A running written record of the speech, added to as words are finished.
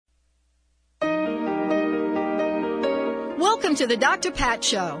Welcome to the Dr. Pat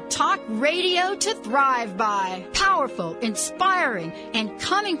Show. Talk radio to thrive by. Powerful, inspiring, and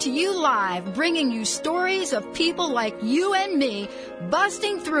coming to you live, bringing you stories of people like you and me,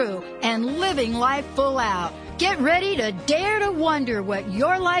 busting through and living life full out. Get ready to dare to wonder what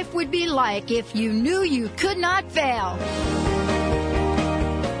your life would be like if you knew you could not fail.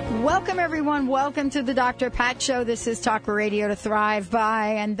 Welcome, everyone. Welcome to the Dr. Pat Show. This is Talk Radio to Thrive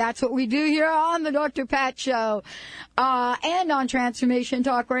By, and that's what we do here on the Dr. Pat Show and on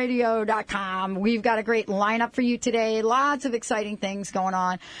TransformationTalkRadio.com. We've got a great lineup for you today. Lots of exciting things going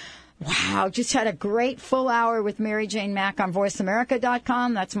on. Wow, just had a great full hour with Mary Jane Mack on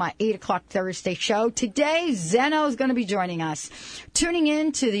VoiceAmerica.com. That's my 8 o'clock Thursday show. Today, Zeno is going to be joining us, tuning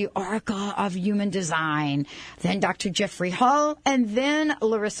in to the Auricle of Human Design, then Dr. Jeffrey Hull, and then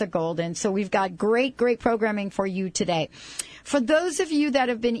Larissa Golden. So we've got great programming for you today. For those of you that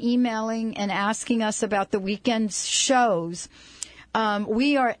have been emailing and asking us about the weekend's shows,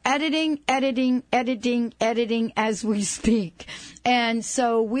 we are editing as we speak. And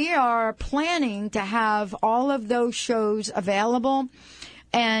so we are planning to have all of those shows available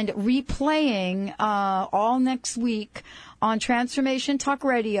and replaying all next week on Transformation Talk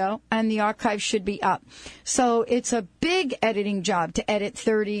Radio, and the archive should be up. So it's a big editing job to edit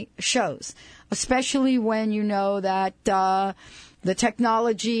 30 shows, especially when you know that the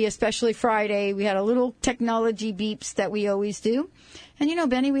technology, especially Friday, we had a little technology beeps that we always do. And, you know,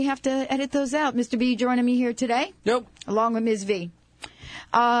 Benny, we have to edit those out. Mr. B joining me here today? Nope. Along with Ms. V.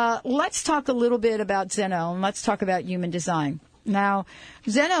 Let's talk a little bit about Zeno, and let's talk about human design. Now,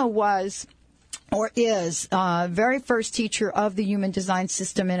 Zeno was or is very first teacher of the human design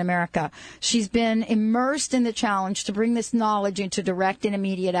system in America. She's been immersed in the challenge to bring this knowledge into direct and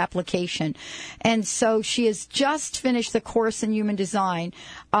immediate application. And so she has just finished the course in human design,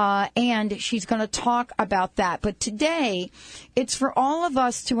 and she's going to talk about that. But today, it's for all of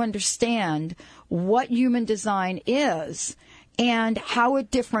us to understand what human design is and how it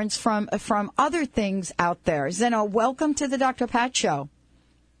differs from other things out there. Zeno, welcome to the Dr. Pat Show.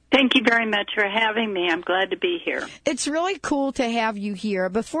 Thank you very much for having me. I'm glad to be here. It's really cool to have you here.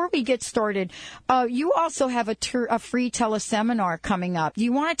 Before we get started, you also have a free teleseminar coming up. Do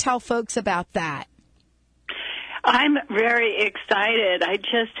you want to tell folks about that? I'm very excited. I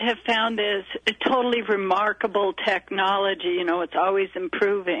just have found this totally remarkable technology. You know, it's always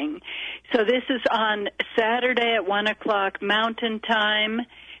improving. So this is on Saturday at 1 o'clock Mountain Time,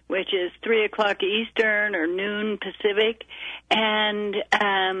 which is 3 o'clock Eastern or noon Pacific. And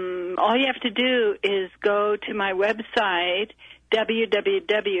all you have to do is go to my website,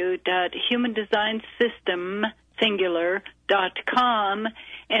 www.humandesignsystems.com,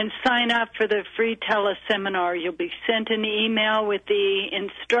 and sign up for the free teleseminar. You'll be sent an email with the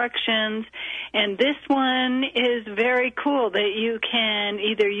instructions. And this one is very cool that you can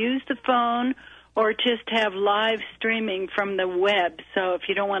either use the phone or just have live streaming from the web. So if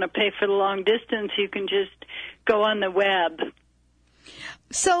you don't want to pay for the long distance, you can just go on the web.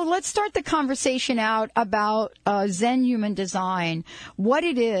 So let's start the conversation out about Zen Human Design, what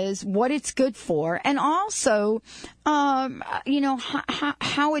it is, what it's good for, and also, you know,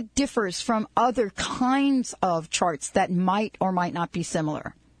 how it differs from other kinds of charts that might or might not be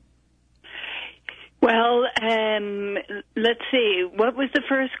similar. Well, let's see. What was the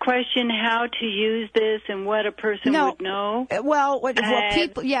first question? How to use this and what a person would know? Well, what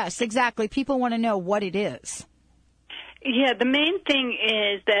people, yes, exactly. People want to know what it is. Yeah, the main thing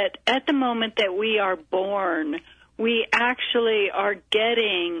is that at the moment that we are born, we actually are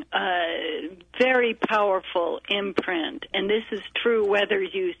getting a very powerful imprint. And this is true whether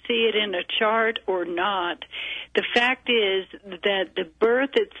you see it in a chart or not. The fact is that the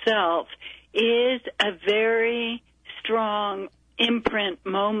birth itself is a very strong imprint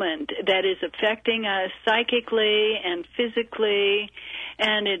moment that is affecting us psychically and physically,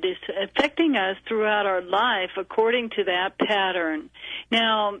 and it is affecting us throughout our life according to that pattern.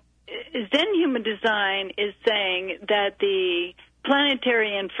 Now, Zen Human Design is saying that the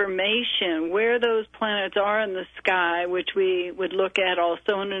planetary information, where those planets are in the sky, which we would look at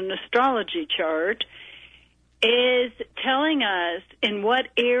also in an astrology chart, is telling us in what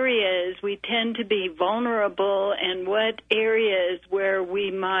areas we tend to be vulnerable and what areas where we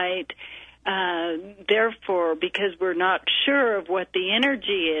might, therefore, because we're not sure of what the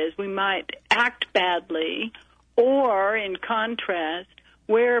energy is, we might act badly, or, in contrast,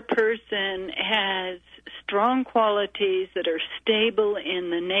 where a person has strong qualities that are stable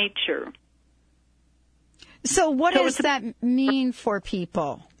in the nature. So what does that mean for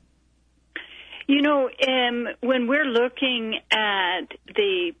people? When we're looking at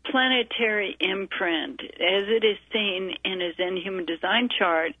the planetary imprint, as it is seen in a Zen Human Design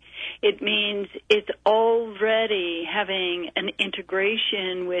chart, it means it's already having an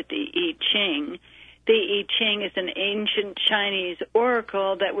integration with the I Ching. The I Ching is an ancient Chinese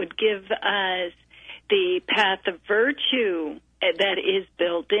oracle that would give us the path of virtue that is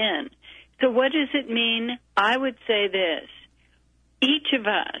built in. So what does it mean? I would say this. Each of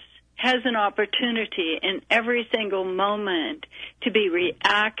us has an opportunity in every single moment to be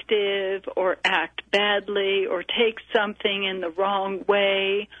reactive or act badly or take something in the wrong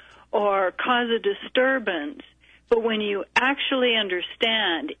way or cause a disturbance. But when you actually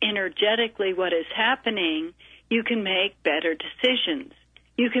understand energetically what is happening, you can make better decisions.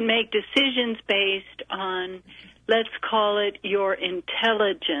 You can make decisions based on, let's call it your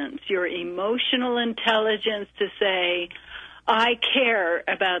intelligence, your emotional intelligence to say, I care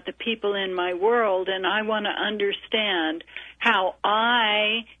about the people in my world, and I want to understand how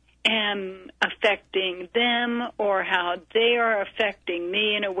I am affecting them or how they are affecting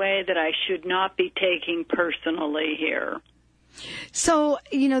me in a way that I should not be taking personally here. So,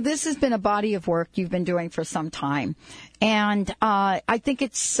 this has been a body of work you've been doing for some time. And I think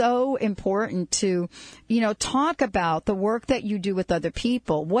it's so important to, talk about the work that you do with other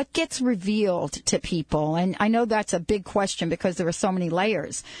people. What gets revealed to people? And I know that's a big question because there are so many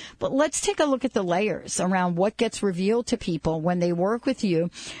layers. But let's take a look at the layers around what gets revealed to people when they work with you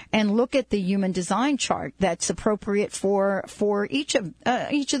and look at the human design chart that's appropriate for each of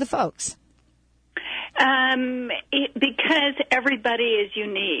the folks. Because everybody is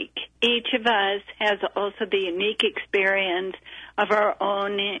unique. Each of us has also the unique experience of our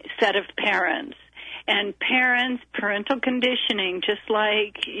own set of parents. And parental conditioning, just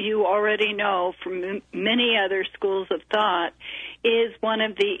like you already know from many other schools of thought, is one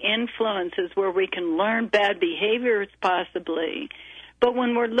of the influences where we can learn bad behaviors possibly. But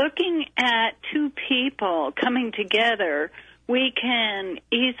when we're looking at two people coming together, we can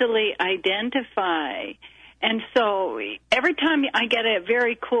easily identify. And so every time I get a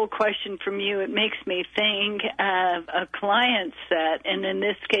very cool question from you, it makes me think of a client set. And in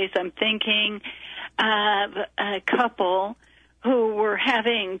this case, I'm thinking of a couple who were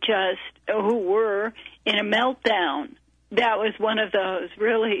in a meltdown. That was one of those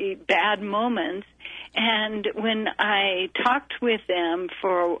really bad moments. And when I talked with them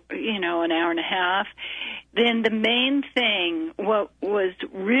for, an hour and a half, then the main thing, what was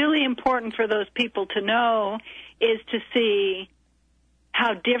really important for those people to know is to see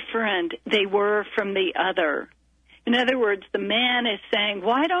how different they were from the other. In other words, the man is saying,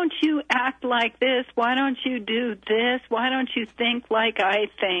 why don't you act like this? Why don't you do this? Why don't you think like I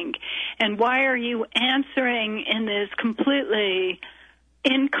think? And why are you answering in this completely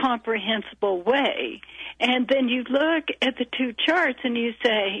incomprehensible way? And then you look at the two charts and you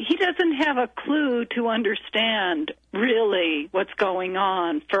say, he doesn't have a clue to understand really what's going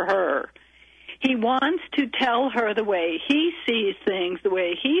on for her. He wants to tell her the way he sees things, the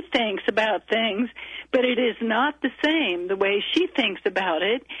way he thinks about things, but it is not the same the way she thinks about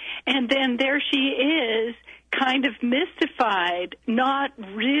it. And then there she is, kind of mystified, not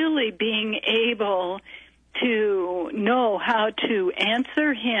really being able to know how to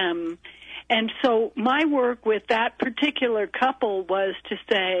answer him. And so my work with that particular couple was to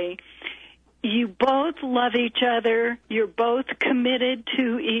say, you both love each other, you're both committed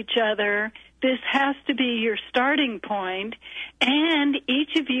to each other, this has to be your starting point, and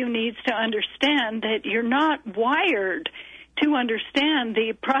each of you needs to understand that you're not wired to understand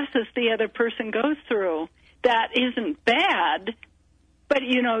the process the other person goes through. That isn't bad, but,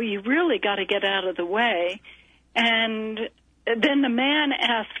 you really got to get out of the way. And then the man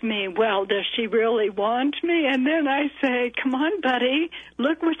asked me, well, does she really want me? And then I say, come on, buddy,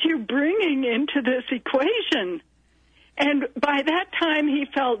 look what you're bringing into this equation. And by that time, he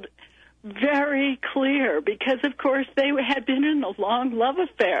felt very clear because, of course, they had been in a long love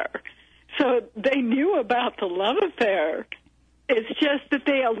affair. So they knew about the love affair. It's just that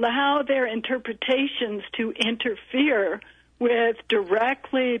they allow their interpretations to interfere with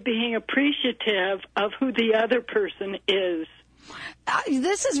directly being appreciative of who the other person is.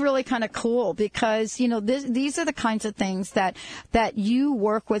 This is really kind of cool because, these are the kinds of things that you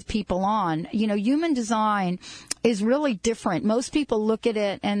work with people on. Human design is really different. Most people look at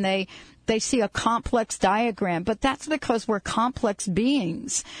it and they see a complex diagram, but that's because we're complex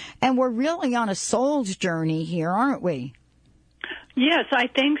beings and we're really on a soul's journey here, aren't we? Yes, I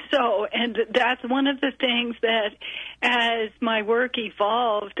think so. And that's one of the things that as my work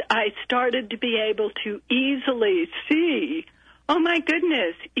evolved, I started to be able to easily see, Oh, my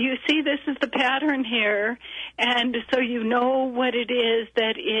goodness. You see, this is the pattern here, and so you know what it is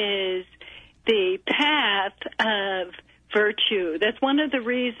that is the path of virtue. That's one of the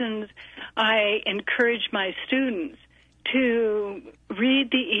reasons I encourage my students to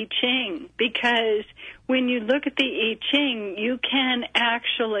read the I Ching, because when you look at the I Ching, you can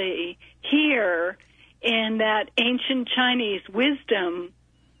actually hear in that ancient Chinese wisdom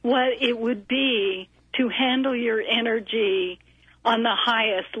what it would be to handle your energy on the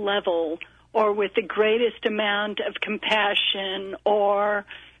highest level, or with the greatest amount of compassion, or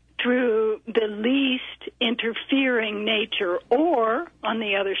through the least interfering nature, or, on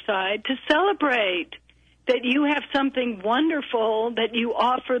the other side, to celebrate that you have something wonderful that you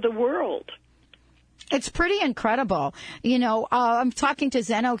offer the world. It's pretty incredible. You know, I'm talking to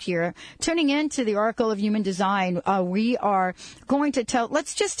Zeno here, tuning into the Oracle of Human Design. We are going to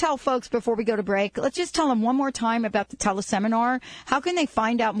let's just tell folks before we go to break, let's just tell them one more time about the teleseminar. How can they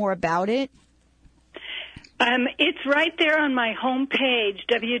find out more about it? It's right there on my homepage,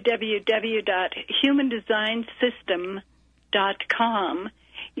 www.humandesignSystem.com.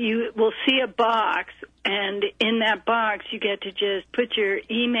 You will see a box, and in that box you get to just put your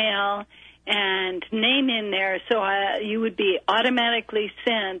email and name in there, so you would be automatically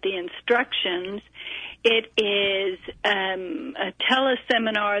sent the instructions. It is a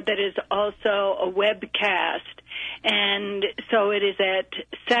teleseminar that is also a webcast, and so it is at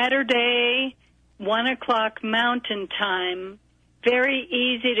Saturday, 1 o'clock Mountain Time. Very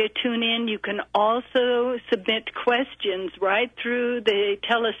easy to tune in. You can also submit questions right through the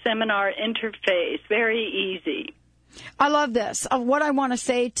teleseminar interface. Very easy. I love this. What I want to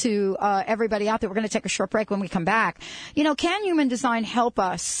say to everybody out there, we're going to take a short break. When we come back, you know, can human design help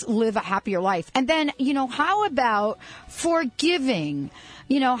us live a happier life? And then, you know, how about forgiving?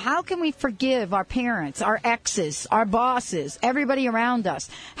 You know, how can we forgive our parents, our exes, our bosses, everybody around us?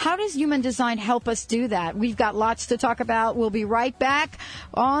 How does human design help us do that? We've got lots to talk about. We'll be right back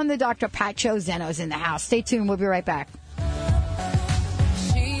on the Dr. Pat Show. Zeno's in the house. Stay tuned. We'll be right back.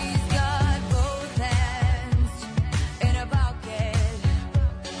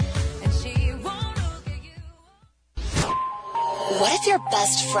 What if your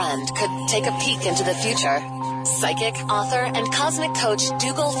best friend could take a peek into the future? Psychic, author, and cosmic coach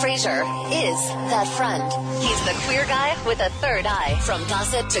Dougal Fraser is that friend. He's the queer guy with a third eye. From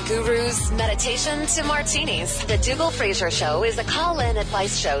gossip to gurus, meditation to martinis, the Dougal Fraser Show is a call-in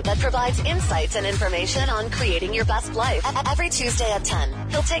advice show that provides insights and information on creating your best life. Every Tuesday at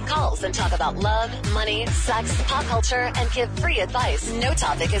 10, he'll take calls and talk about love, money, sex, pop culture, and give free advice. No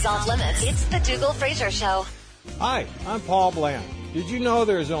topic is off limits. It's the Dougal Fraser Show. Hi, I'm Paul Bland. Did you know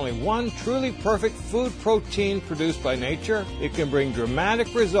there is only one truly perfect food protein produced by nature? It can bring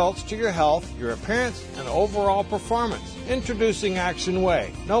dramatic results to your health, your appearance, and overall performance. Introducing Action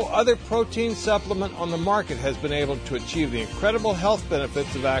Whey. No other protein supplement on the market has been able to achieve the incredible health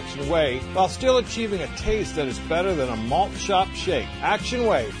benefits of Action Whey while still achieving a taste that is better than a malt shop shake. Action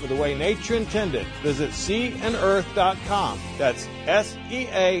Whey, for the way nature intended. Visit seaandearth.com. That's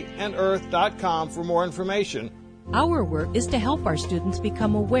SEAandearth.com for more information. Our work is to help our students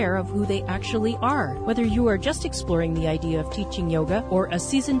become aware of who they actually are. Whether you are just exploring the idea of teaching yoga, or a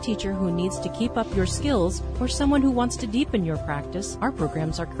seasoned teacher who needs to keep up your skills, or someone who wants to deepen your practice, our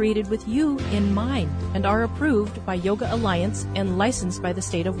programs are created with you in mind and are approved by Yoga Alliance and licensed by the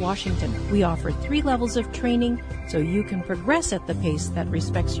state of Washington. We offer 3 levels of training so you can progress at the pace that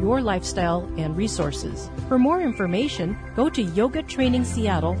respects your lifestyle and resources. For more information, go to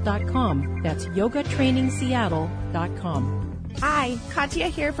yogatrainingseattle.com. That's yogatrainingseattle.com. Hi, Katya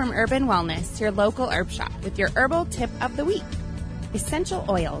here from Urban Wellness, your local herb shop, with your herbal tip of the week. Essential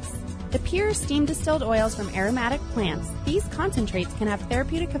oils. The pure steam distilled oils from aromatic plants, these concentrates can have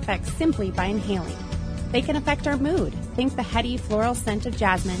therapeutic effects simply by inhaling. They can affect our mood. Think the heady floral scent of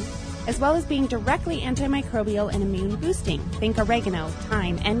jasmine, as well as being directly antimicrobial and immune boosting. Think oregano,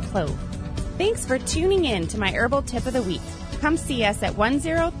 thyme, and clove. Thanks for tuning in to my herbal tip of the week. Come see us at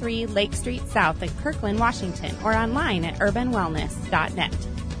 103 Lake Street South in Kirkland, Washington, or online at urbanwellness.net.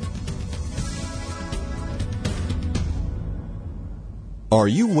 Are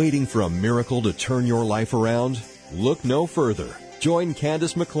you waiting for a miracle to turn your life around? Look no further. Join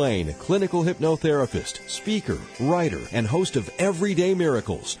Candace McLean, clinical hypnotherapist, speaker, writer, and host of Everyday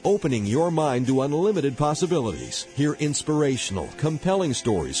Miracles, opening your mind to unlimited possibilities. Hear inspirational, compelling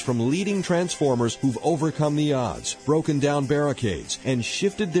stories from leading transformers who've overcome the odds, broken down barricades, and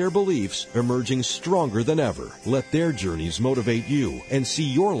shifted their beliefs, emerging stronger than ever. Let their journeys motivate you and see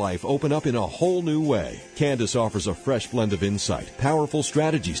your life open up in a whole new way. Candace offers a fresh blend of insight, powerful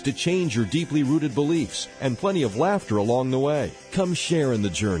strategies to change your deeply rooted beliefs, and plenty of laughter along the way. Come share in the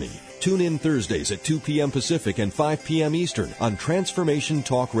journey. Tune in Thursdays at 2 p.m. Pacific and 5 p.m. Eastern on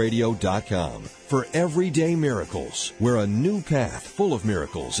TransformationTalkRadio.com for Everyday Miracles, where a new path full of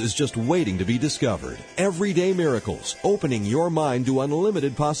miracles is just waiting to be discovered. Everyday Miracles, opening your mind to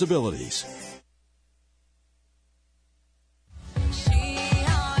unlimited possibilities.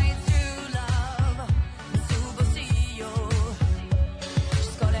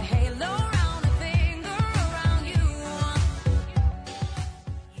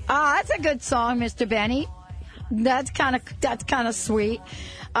 That's a good song, Mr. Benny. That's kind of sweet.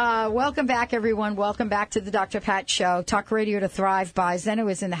 Welcome back, everyone. Welcome back to the Dr. Pat Show. Talk radio to thrive by. Zeno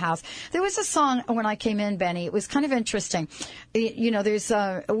is in the house. There was a song when I came in, Benny. It was kind of interesting. You know, there's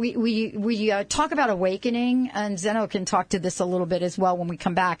we talk about awakening, and Zeno can talk to this a little bit as well when we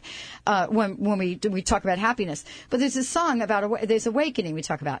come back. When we talk about happiness. But there's a song about there's awakening we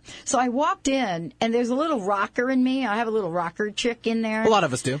talk about. So I walked in, and there's a little rocker in me. I have a little rocker chick in there. A lot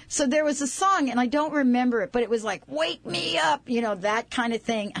of us do. So there was a song, and I don't remember it, but it was like, wake me up, you know, that kind of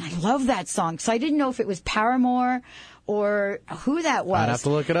thing. And I love that song. So I didn't know if it was Paramore or who that was. I'd have to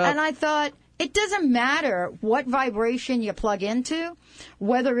look it up. And I thought, it doesn't matter what vibration you plug into,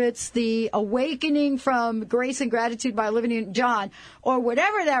 whether it's the awakening from Grace and Gratitude by Olivia Newton-John or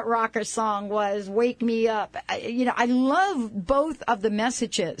whatever that rocker song was, Wake Me Up. You know, I love both of the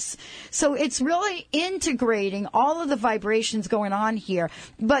messages. So it's really integrating all of the vibrations going on here.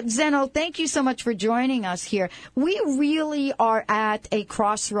 But Zeno, thank you so much for joining us here. We really are at a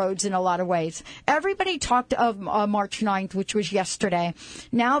crossroads in a lot of ways. Everybody talked of March 9th, which was yesterday.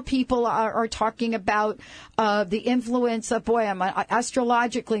 Now people are talking about the influence of,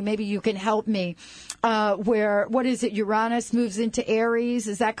 astrologically, maybe you can help me, what is it, Uranus moves into Aries,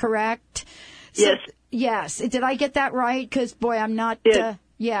 is that correct? Yes. So, yes. Did I get that right? Because, I'm not...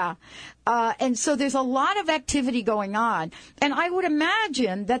 Yeah. And so there's a lot of activity going on. And I would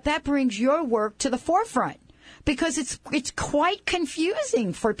imagine that brings your work to the forefront, because it's quite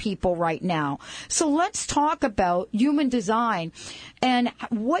confusing for people right now. So let's talk about human design and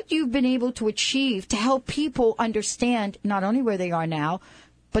what you've been able to achieve to help people understand not only where they are now,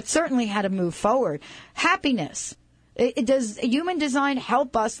 but certainly how to move forward. Happiness. Does human design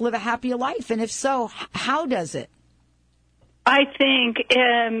help us live a happier life? And if so, how does it? I think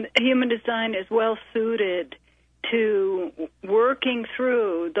human design is well suited to working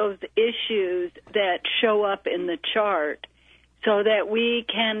through those issues that show up in the chart so that we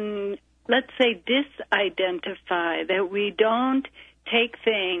can, let's say, disidentify, that we don't take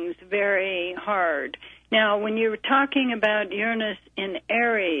things very hard. Now, when you're talking about Uranus in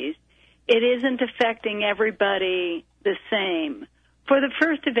Aries, it isn't affecting everybody the same. For the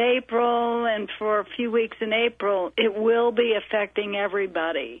 1st of April and for a few weeks in April, it will be affecting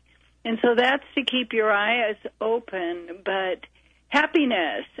everybody. And so that's to keep your eyes open. But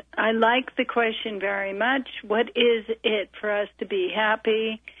happiness, I like the question very much. What is it for us to be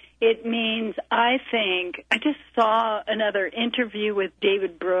happy? It means, I just saw another interview with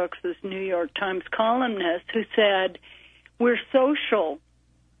David Brooks, this New York Times columnist, who said, we're social.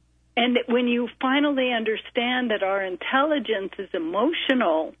 And when you finally understand that our intelligence is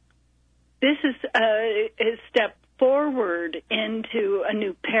emotional, this is a step forward into a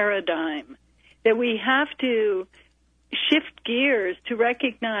new paradigm, that we have to shift gears to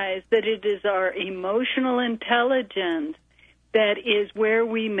recognize that it is our emotional intelligence that is where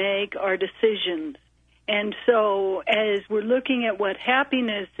we make our decisions. And so as we're looking at what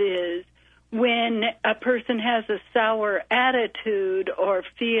happiness is, when a person has a sour attitude or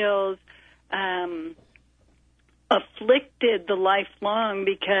feels afflicted the lifelong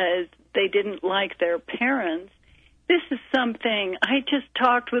because they didn't like their parents, this is something. I just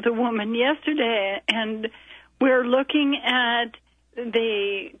talked with a woman yesterday, and we're looking at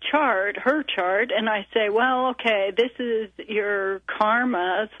the chart, her chart, and I say, well, okay, this is your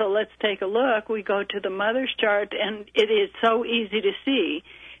karma, so let's take a look. We go to the mother's chart, and it is so easy to see.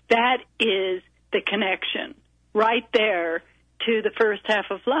 That is the connection right there to the first half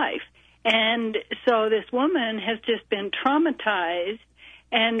of life. And so this woman has just been traumatized,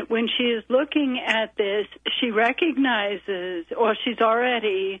 and when she is looking at this, she recognizes, or she's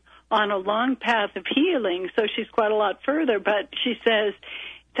already on a long path of healing, so she's quite a lot further. But she says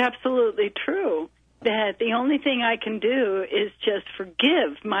it's absolutely true that the only thing I can do is just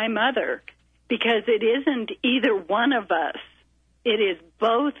forgive my mother, because it isn't either one of us. It is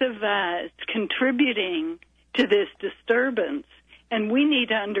both of us contributing to this disturbance. And we need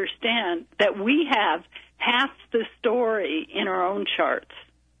to understand that we have half the story in our own charts.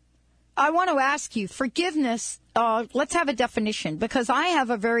 I want to ask you, forgiveness, let's have a definition, because I have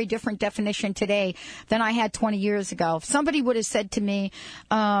a very different definition today than I had 20 years ago. If somebody would have said to me,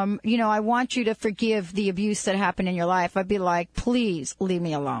 I want you to forgive the abuse that happened in your life, I'd be like, please leave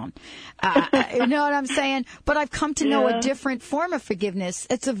me alone. You know what I'm saying? But I've come to know a different form of forgiveness.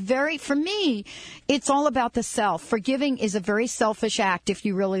 For me, it's all about the self. Forgiving is a very selfish act if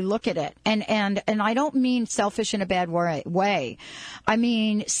you really look at it. And I don't mean selfish in a bad way. I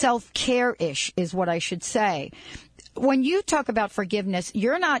mean self-care-ish is what I should say. When you talk about forgiveness,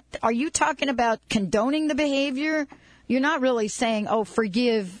 are you talking about condoning the behavior? You're not really saying,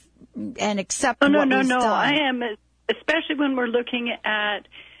 forgive and accept what was done. No. I am, especially when we're looking at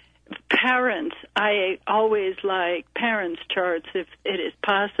parents. I always like parents' charts if it is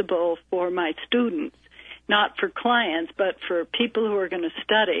possible for my students, not for clients, but for people who are going to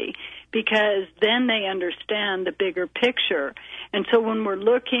study, because then they understand the bigger picture. And so when we're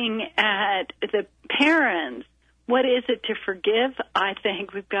looking at the parents, what is it to forgive? I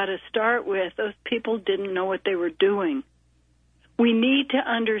think we've got to start with those people didn't know what they were doing. We need to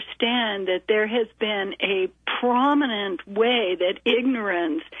understand that there has been a prominent way that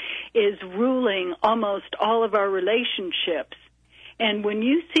ignorance is ruling almost all of our relationships. And when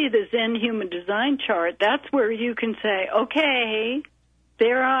you see the Zen Human Design chart, that's where you can say, okay,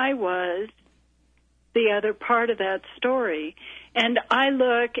 there I was, the other part of that story. And I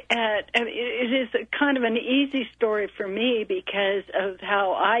look at, it is a kind of an easy story for me because of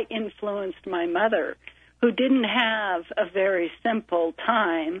how I influenced my mother, who didn't have a very simple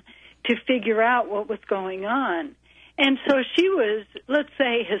time to figure out what was going on. And so she was, let's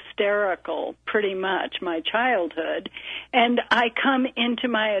say, hysterical pretty much my childhood. And I come into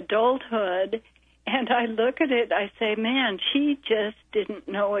my adulthood and I look at it, I say, man, she just didn't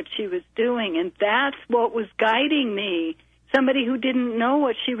know what she was doing. And that's what was guiding me. Somebody who didn't know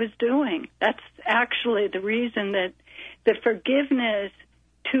what she was doing. That's actually the reason that the forgiveness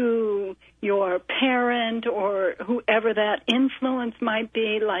to your parent or whoever that influence might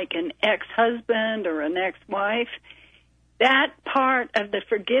be, like an ex-husband or an ex-wife, that part of the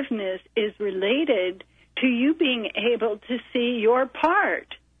forgiveness is related to you being able to see your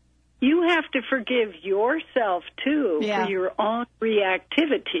part. You have to forgive yourself, too, for your own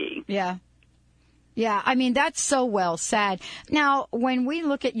reactivity. Yeah, I mean, that's so well said. Now, when we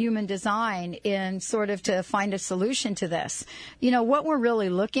look at human design in sort of to find a solution to this, what we're really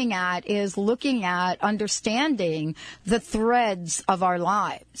looking at is understanding the threads of our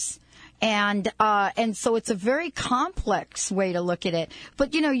lives. And so it's a very complex way to look at it.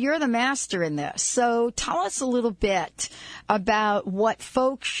 But, you're the master in this. So tell us a little bit about what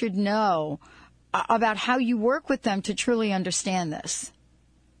folks should know about how you work with them to truly understand this.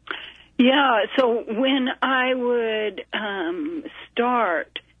 Yeah, so when I would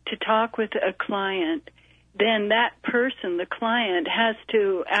start to talk with a client, then that person, the client, has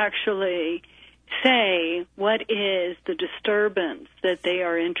to actually say what is the disturbance that they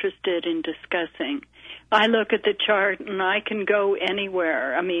are interested in discussing. I look at the chart and I can go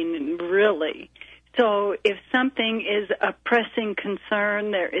anywhere, really. So if something is a pressing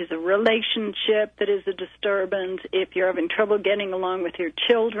concern, there is a relationship that is a disturbance, if you're having trouble getting along with your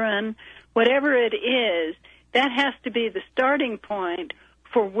children, whatever it is, that has to be the starting point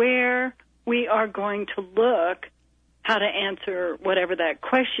for where we are going to look how to answer whatever that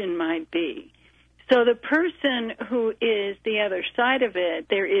question might be. So the person who is the other side of it,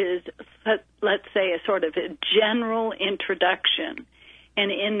 there is, let's say, a sort of a general introduction. And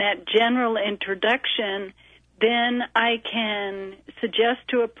in that general introduction, then I can suggest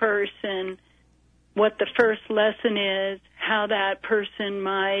to a person what the first lesson is, how that person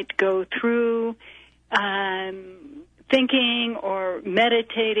might go through thinking or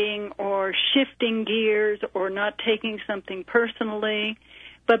meditating or shifting gears or not taking something personally.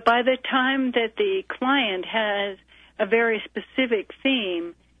 But by the time that the client has a very specific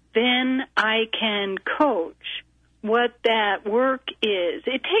theme, then I can coach what that work is.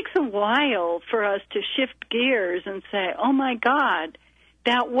 It takes a while for us to shift gears and say, oh, my God,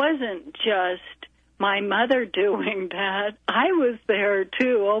 that wasn't just my mother doing that. I was there,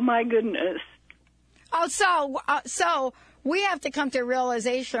 too. Oh, my goodness. Oh, so we have to come to a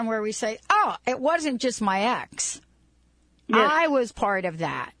realization where we say, it wasn't just my ex. Yes. I was part of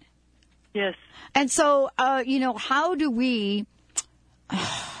that. Yes. And so, how do we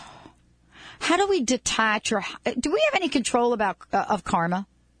detach, or do we have any control of karma?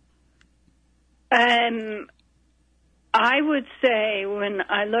 I would say when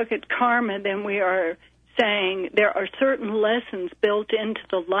I look at karma, then we are saying there are certain lessons built into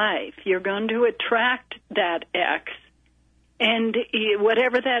the life. You're going to attract that X, and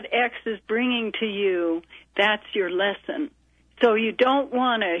whatever that X is bringing to you, that's your lesson. So you don't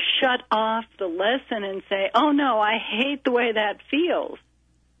want to shut off the lesson and say, oh, no, I hate the way that feels.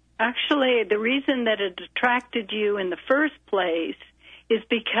 Actually, the reason that it attracted you in the first place is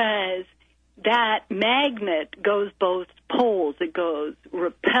because that magnet goes both poles. It goes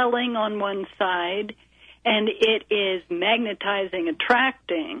repelling on one side, and it is magnetizing,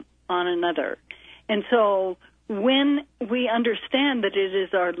 attracting on another. And so when we understand that it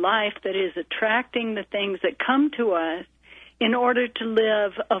is our life that is attracting the things that come to us, in order to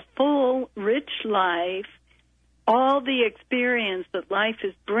live a full, rich life, all the experience that life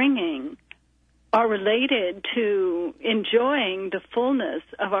is bringing are related to enjoying the fullness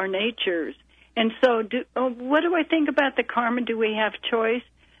of our natures. And so what do I think about the karma? Do we have choice?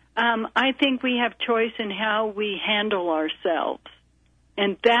 I think we have choice in how we handle ourselves.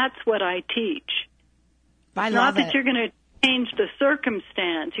 And that's what I teach. I love Not that it. you're going to change the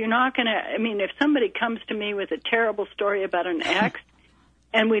circumstance. You're not going to, if somebody comes to me with a terrible story about an X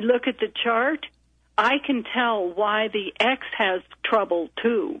and we look at the chart, I can tell why the X has trouble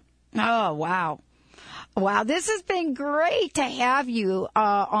too. Oh, wow. Wow, this has been great to have you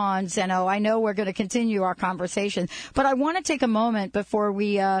on, Zeno. I know we're going to continue our conversation, but I want to take a moment before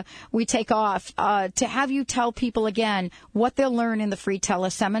we take off to have you tell people again what they'll learn in the free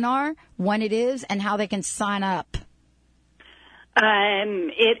teleseminar, when it is, and how they can sign up.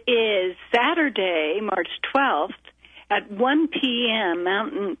 It is Saturday, March 12th at 1 p.m.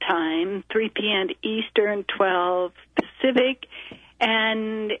 Mountain Time, 3 p.m. Eastern, 12 Pacific.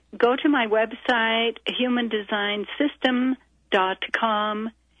 And go to my website,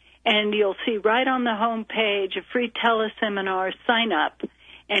 humandesignSystem.com, and you'll see right on the home page a free teleseminar sign up.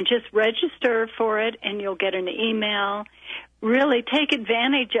 And just register for it, and you'll get an email. Really take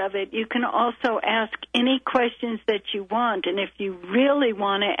advantage of it. You can also ask any questions that you want. And if you really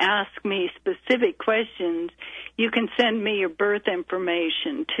want to ask me specific questions, you can send me your birth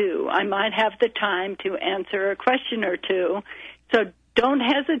information, too. I might have the time to answer a question or two. So don't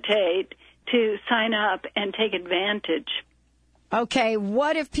hesitate to sign up and take advantage. Okay,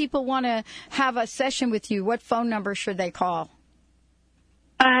 what if people want to have a session with you? What phone number should they call?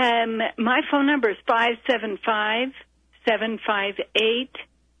 My phone number is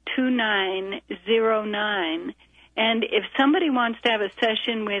 575-758-2909. And if somebody wants to have a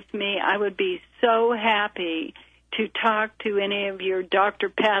session with me, I would be so happy to talk to any of your Dr.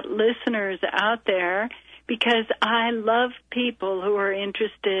 Pat listeners out there, because I love people who are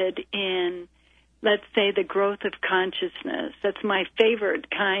interested in, let's say, the growth of consciousness. That's my favorite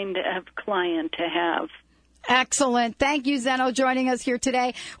kind of client to have. Excellent. Thank you, Zeno, joining us here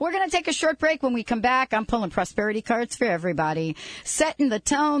today. We're going to take a short break. When we come back, I'm pulling prosperity cards for everybody. Setting the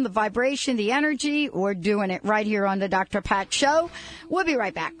tone, the vibration, the energy. We're doing it right here on the Dr. Pat Show. We'll be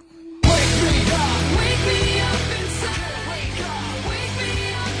right back. Wake me up, wake me up inside. Wake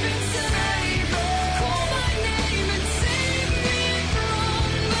me up inside. Call my name and save me from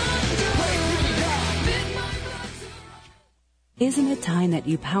the dark. Isn't it time that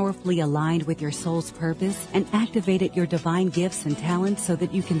you powerfully aligned with your soul's purpose and activated your divine gifts and talents so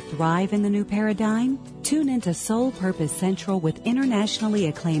that you can thrive in the new paradigm? Tune into Soul Purpose Central with internationally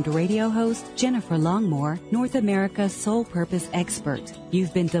acclaimed radio host Jennifer Longmore, North America's Soul Purpose expert.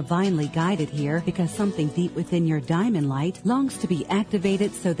 You've been divinely guided here because something deep within your diamond light longs to be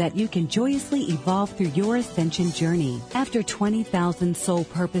activated so that you can joyously evolve through your ascension journey. After 20,000 soul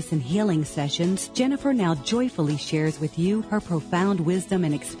purpose and healing sessions, Jennifer now joyfully shares with you her profound wisdom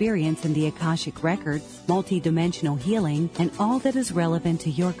and experience in the Akashic Records, multidimensional healing, and all that is relevant to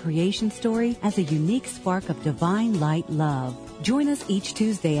your creation story as a unique spark of divine light love. Join us each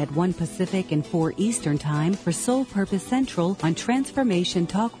Tuesday at 1 Pacific and 4 Eastern Time for Soul Purpose Central on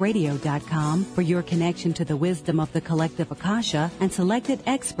TransformationTalkRadio.com for your connection to the wisdom of the collective Akasha and selected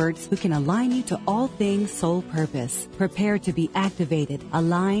experts who can align you to all things soul purpose. Prepare to be activated,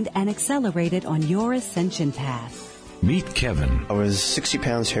 aligned, and accelerated on your ascension path. Meet Kevin. I was 60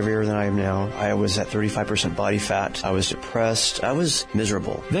 pounds heavier than I am now. I was at 35% body fat. I was depressed. I was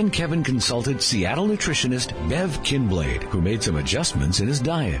miserable. Then Kevin consulted Seattle nutritionist Bev Kinblade, who made some adjustments in his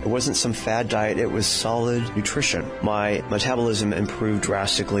diet. It wasn't some fad diet. It was solid nutrition. My metabolism improved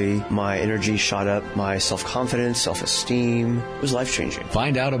drastically. My energy shot up. My self-confidence, self-esteem. It was life-changing.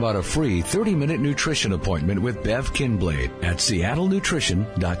 Find out about a free 30-minute nutrition appointment with Bev Kinblade at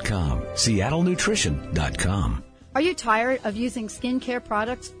seattlenutrition.com. seattlenutrition.com. Are you tired of using skincare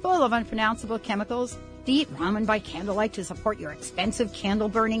products full of unpronounceable chemicals? Do you eat ramen by candlelight to support your expensive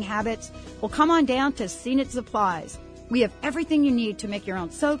candle-burning habits? Well, come on down to Zenith Supplies. We have everything you need to make your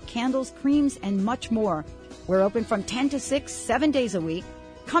own soap, candles, creams, and much more. We're open from 10 to 6, 7 days a week.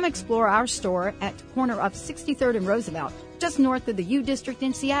 Come explore our store at the corner of 63rd and Roosevelt, just north of the U District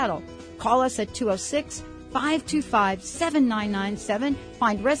in Seattle. Call us at 206-525-7997.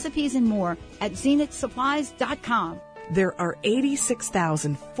 Find recipes and more at zenithsupplies.com. There are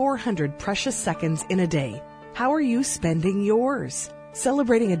 86,400 precious seconds in a day. How are you spending yours?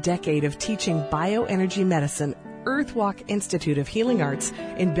 Celebrating a decade of teaching bioenergy medicine, Earthwalk Institute of Healing Arts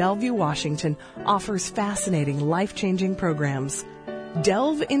in Bellevue, Washington offers fascinating, life-changing programs.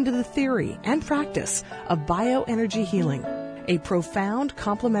 Delve into the theory and practice of bioenergy healing, a profound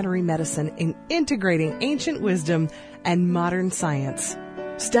complementary medicine in integrating ancient wisdom and modern science.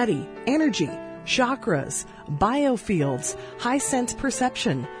 Study energy, chakras, biofields, high sense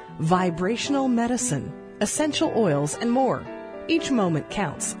perception, vibrational medicine, essential oils, and more. Each moment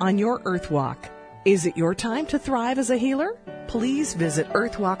counts on your Earthwalk. Is it your time to thrive as a healer? Please visit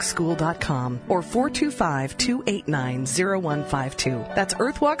earthwalkschool.com or 425-289-0152. That's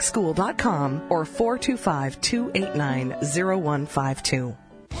earthwalkschool.com or 425-289-0152.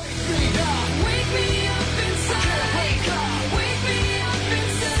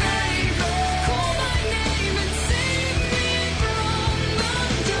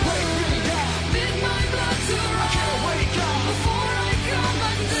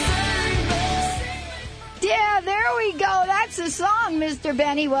 That's the song, Mr.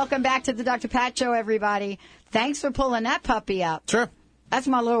 Benny. Welcome back to the Dr. Pat Show, everybody. Thanks for pulling that puppy up. Sure. That's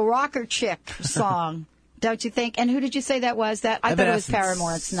my little rocker chick song, don't you think? And who did you say that was? That I thought it was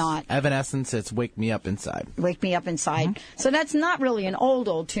Paramore. It's not. Evanescence, it's Wake Me Up Inside. Wake Me Up Inside. Mm-hmm. So that's not really an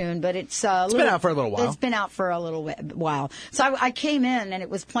old tune, but it's been out for a little while. It's been out for a little while. So I came in and it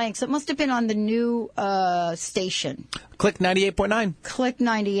was playing. So it must have been on the new station. Click 98.9. Click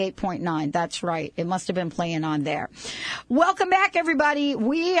 98.9. That's right. It must have been playing on there. Welcome back, everybody.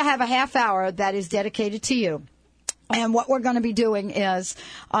 We have a half hour that is dedicated to you. And what we're going to be doing is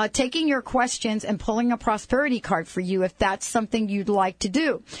taking your questions and pulling a prosperity card for you if that's something you'd like to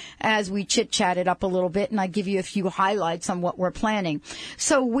do, as we chit-chat it up a little bit and I give you a few highlights on what we're planning.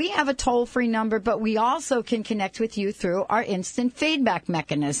 So we have a toll-free number, but we also can connect with you through our instant feedback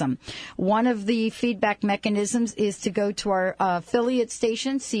mechanism. One of the feedback mechanisms is to go to our affiliate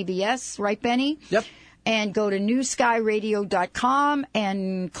station, CBS, right, Benny? Yep. And go to newskyradio.com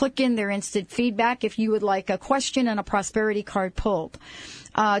and click in their instant feedback if you would like a question and a prosperity card pulled.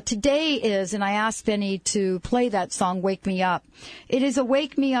 Today is, and I asked Benny to play that song, Wake Me Up. It is a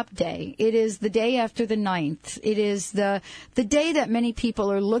Wake Me Up day. It is the day after the 9th. It is the day that many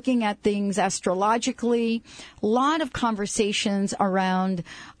people are looking at things astrologically. A lot of conversations around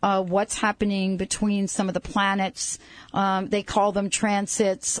what's happening between some of the planets. They call them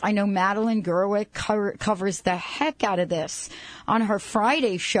transits. I know Madeline Gerwick covers the heck out of this on her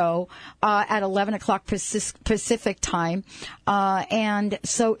Friday show at 11 o'clock Pacific time. And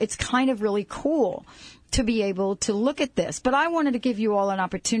so it's kind of really cool to be able to look at this. But I wanted to give you all an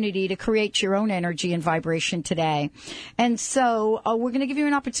opportunity to create your own energy and vibration today. And so we're going to give you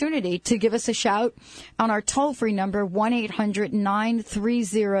an opportunity to give us a shout on our toll-free number,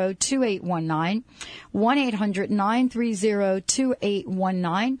 1-800-930-2819,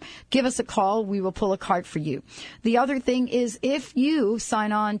 1-800-930-2819. Give us a call. We will pull a card for you. The other thing is if you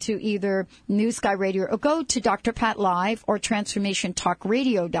sign on to either New Sky Radio or go to Dr. Pat Live or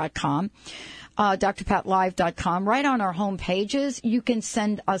TransformationTalkRadio.com, drpatlive.com. Right on our home pages, you can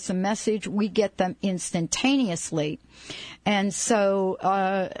send us a message. We get them instantaneously. And so,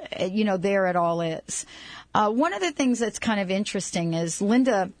 there it all is. One of the things that's kind of interesting is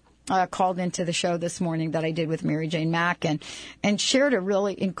Linda called into the show this morning that I did with Mary Jane Mack and shared a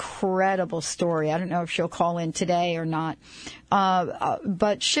really incredible story. I don't know if she'll call in today or not,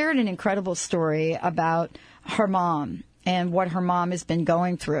 but shared an incredible story about her mom and what her mom has been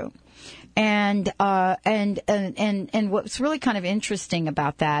going through. And what's really kind of interesting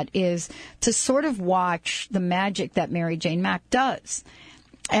about that is to sort of watch the magic that Mary Jane Mack does.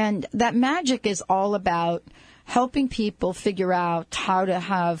 And that magic is all about helping people figure out how to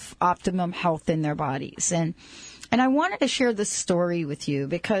have optimum health in their bodies. And I wanted to share this story with you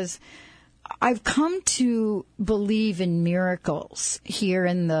because I've come to believe in miracles here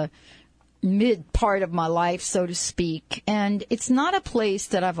in the mid part of my life, so to speak. And it's not a place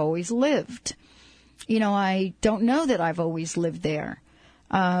that I've always lived. You know, I don't know that I've always lived there.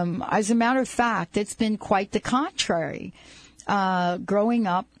 As a matter of fact, it's been quite the contrary. Growing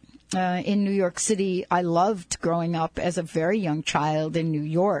up in New York City, I loved growing up as a very young child in New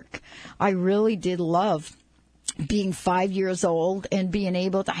York. I really did love being 5 years old and being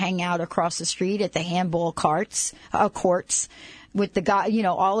able to hang out across the street at the handball courts with the guy, you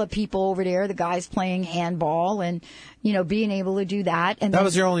know, all the people over there, the guys playing handball and, you know, being able to do that. And that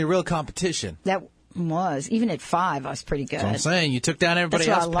was your only real competition. That was. Even at 5, I was pretty good. That's what I'm saying. You took down everybody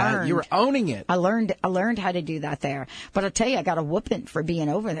else, Pat. You were owning it. I learned how to do that there. But I'll tell you, I got a whooping for being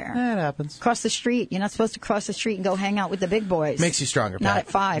over there. That happens. Cross the street. You're not supposed to cross the street and go hang out with the big boys. Makes you stronger, Pat. Not at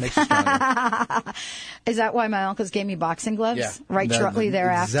 5. Makes you stronger. Is that why my uncles gave me boxing gloves? Yeah. Right shortly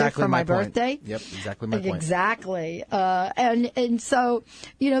thereafter exactly for my point. birthday? Yep, exactly my point. Exactly. And so,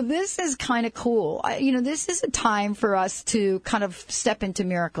 you know, this is kind of cool. You know, this is a time for us to kind of step into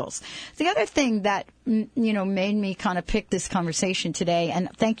miracles. The other thing that, you know, made me kind of pick this conversation today, and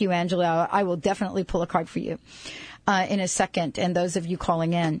thank you, Angela, I will definitely pull a card for you in a second, and those of you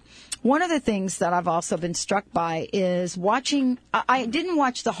calling in. One of the things that I've also been struck by is watching, I didn't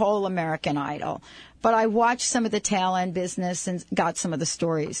watch the whole American Idol, but I watched some of the tail end business and got some of the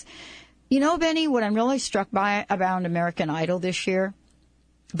stories. You know, Benny, what I'm really struck by about American Idol this year,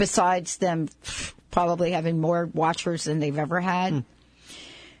 besides them probably having more watchers than they've ever had,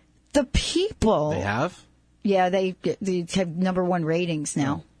 the people. They have? Yeah, they have number 1 ratings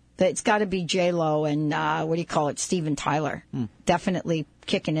now. It's got to be J-Lo and, Steven Tyler. Definitely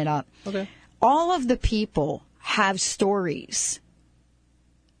kicking it up. Okay. All of the people have stories.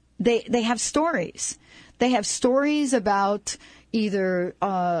 They have stories. They have stories about either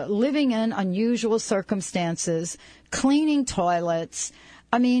living in unusual circumstances, cleaning toilets.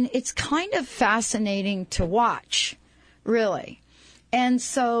 I mean, it's kind of fascinating to watch, really. And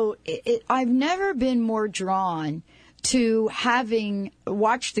so I've never been more drawn to having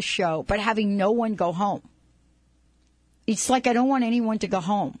watched the show, but having no one go home. It's like I don't want anyone to go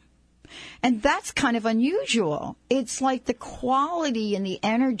home. And that's kind of unusual. It's like the quality and the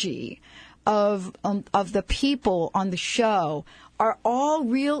energy of the people on the show are all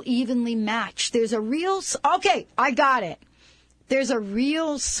real evenly matched. There's a real, okay, I got it. There's a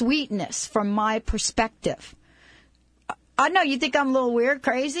real sweetness from my perspective. I know you think I'm a little weird,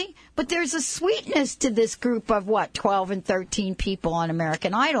 crazy, but there's a sweetness to this group of 12 and 13 people on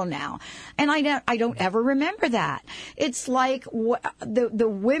American Idol now, and I don't ever remember that. It's like the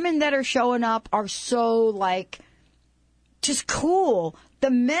women that are showing up are so like just cool.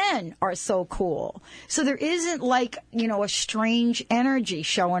 The men are so cool. So there isn't like, you know, a strange energy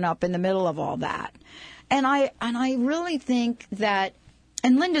showing up in the middle of all that, and I really think that.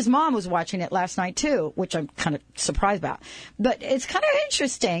 And Linda's mom was watching it last night, too, which I'm kind of surprised about. But it's kind of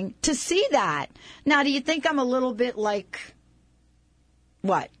interesting to see that. Now, do you think I'm a little bit like,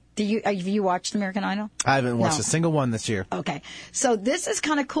 what? Have you watched American Idol? I haven't watched a single one this year. Okay. So this is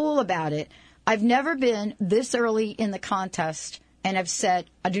kind of cool about it. I've never been this early in the contest and have said,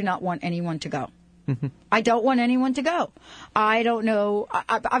 I do not want anyone to go. I don't want anyone to go. I don't know.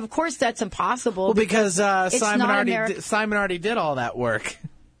 Of course, that's impossible. Well, because Simon already did all that work.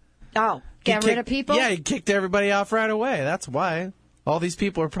 Oh, get rid of people? Yeah, he kicked everybody off right away. That's why. All these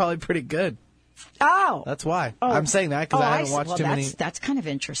people are probably pretty good. Oh. That's why. I'm saying that because I haven't watched too many. That's kind of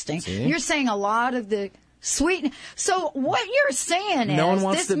interesting. See? You're saying a lot of the sweet. So what you're saying is no one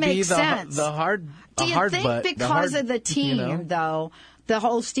wants this to makes be sense. the hard Do you hard think butt, because of the team, though, the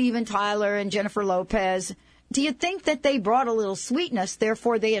whole Steven Tyler and Jennifer Lopez, do you think that they brought a little sweetness,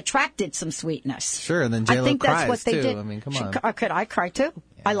 therefore they attracted some sweetness? Sure, and then J-Lo I think cries, that's what they too. did. I mean, come on. Could I cry, too?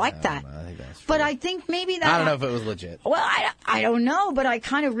 Yeah, I like that. I think that's but I think maybe that... I don't know if it was legit. Well, I don't know, but I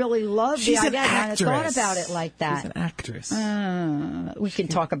kind of really love the idea. I hadn't thought about it like that. She's an actress. We can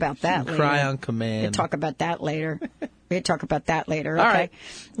talk about that later. Cry on command. We can talk about that later. Okay. All right.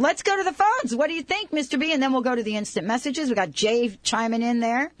 Let's go to the phones. What do you think, Mr. B? And then we'll go to the instant messages. We got Jay chiming in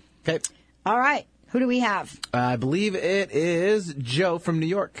there. Okay. All right. Who do we have? I believe it is Joe from New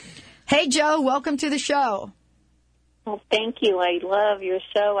York. Hey, Joe. Welcome to the show. Well, thank you. I love your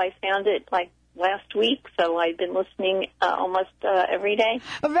show. I found it like last week, so I've been listening almost every day.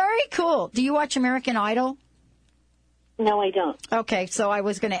 Very cool. Do you watch American Idol? No, I don't. Okay, so I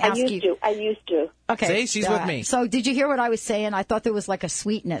was going to ask you. I used to. Okay. See, she's with me. So did you hear what I was saying? I thought there was like a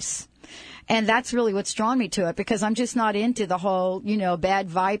sweetness. And that's really what's drawn me to it, because I'm just not into the whole, bad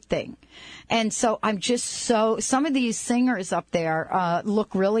vibe thing. And so I'm just some of these singers up there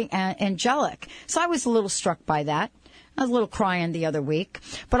look really angelic. So I was a little struck by that. I was a little crying the other week.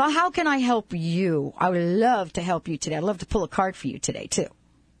 But how can I help you? I would love to help you today. I'd love to pull a card for you today, too.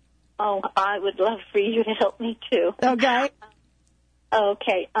 Oh, I would love for you to help me, too. Okay.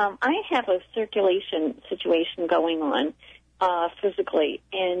 Okay. I have a circulation situation going on physically,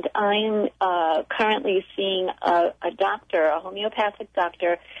 and I'm currently seeing a doctor, a homeopathic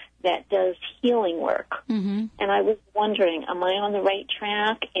doctor, that does healing work. Mm-hmm. And I was wondering, am I on the right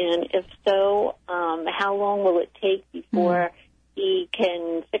track? And if so, how long will it take before he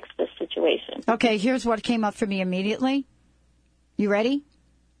can fix this situation? Okay, here's what came up for me immediately. You ready?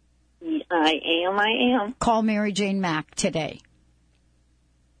 I am. Call Mary Jane Mack today.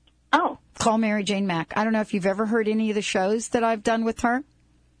 Oh. Call Mary Jane Mack. I don't know if you've ever heard any of the shows that I've done with her.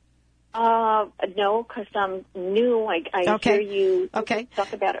 No, because I'm new. I hear you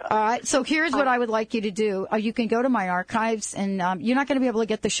talk about it. All right. So here's what I would like you to do. You can go to my archives, and you're not going to be able to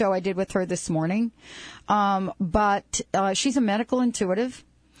get the show I did with her this morning. But she's a medical intuitive.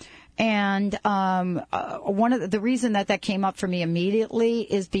 And one of the reason that came up for me immediately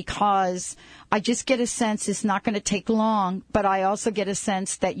is because I just get a sense it's not going to take long, but I also get a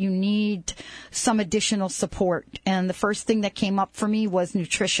sense that you need some additional support. And the first thing that came up for me was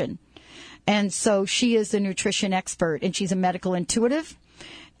nutrition. And so she is a nutrition expert, and she's a medical intuitive.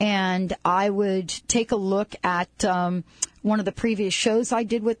 And I would take a look at one of the previous shows I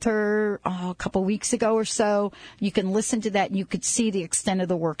did with her a couple weeks ago or so. You can listen to that, and you could see the extent of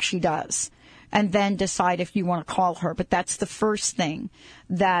the work she does, and then decide if you want to call her. But that's the first thing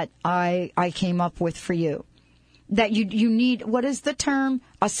that I came up with for you. That you need, what is the term?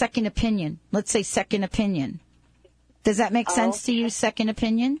 A second opinion. Let's say second opinion. Does that make sense to you, second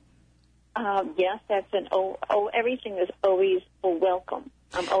opinion? Yes, that's everything is always welcome.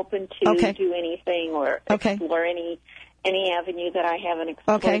 I'm open to do anything or explore any avenue that I haven't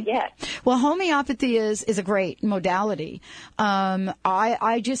explored yet. Well, homeopathy is a great modality.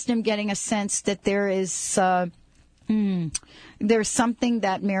 I just am getting a sense that there is there's something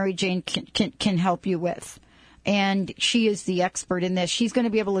that Mary Jane can help you with. And she is the expert in this. She's going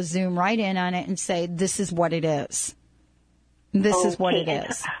to be able to zoom right in on it and say, this is what it is. This is what it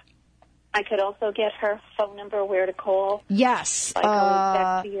is. I could also get her phone number, where to call. Yes.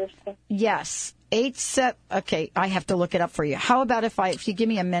 Yes. 87. Okay, I have to look it up for you. How about if you give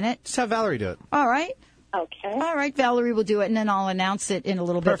me a minute? Just have Valerie do it. All right. Okay. All right, Valerie will do it, and then I'll announce it in a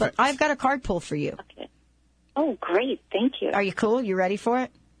little bit. Perfect. But I've got a card pull for you. Okay. Oh, great. Thank you. Are you cool? You ready for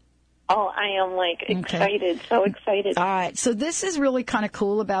it? Oh, I am, excited. So excited. All right. So this is really kind of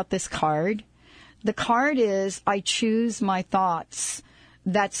cool about this card. The card is, I choose my thoughts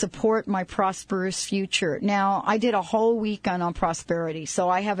that support my prosperous future. Now, I did a whole week on prosperity, so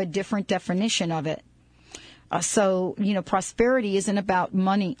I have a different definition of it. So, prosperity isn't about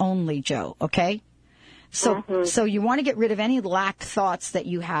money only, Joe, okay? So you want to get rid of any lack thoughts that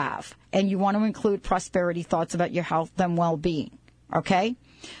you have, and you want to include prosperity thoughts about your health and well-being, okay?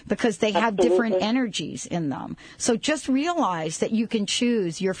 Because they have different energies in them. So just realize that you can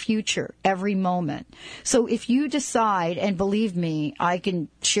choose your future every moment. So if you decide, and believe me, I can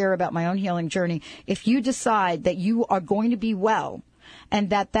share about my own healing journey, if you decide that you are going to be well, and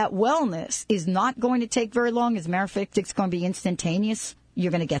that wellness is not going to take very long, as a matter of fact, it's going to be instantaneous,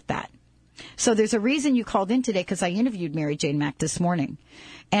 you're going to get that. So there's a reason you called in today, because I interviewed Mary Jane Mack this morning.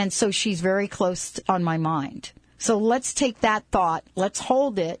 And so she's very close on my mind. So let's take that thought, let's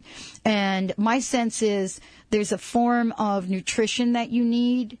hold it, and my sense is there's a form of nutrition that you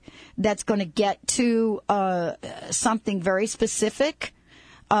need that's going to get to something very specific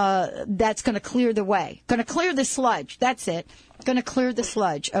that's going to clear the way, going to clear the sludge. That's it, going to clear the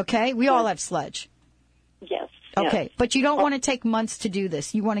sludge, okay? We all have sludge. Yes. Okay, yes. But you don't want to take months to do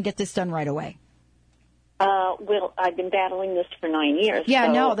this. You want to get this done right away. Well, I've been battling this for 9 years. Yeah,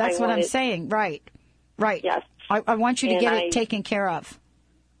 so no, that's what I'm saying. Right. Yes. I want you to get it taken care of.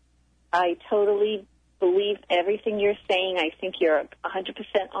 I totally believe everything you're saying. I think you're 100%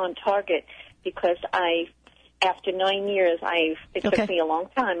 on target, because after 9 years, it took me a long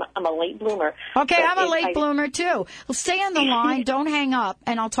time. I'm a late bloomer. Okay, I'm a late bloomer, too. Well, stay on the line. Don't hang up,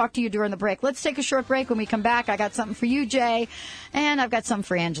 and I'll talk to you during the break. Let's take a short break. When we come back, I got something for you, Jay, and I've got something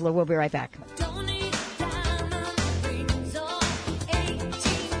for Angela. We'll be right back.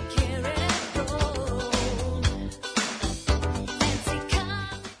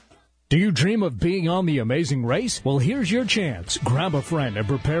 Do you dream of being on the amazing race? Well, here's your chance. Grab a friend and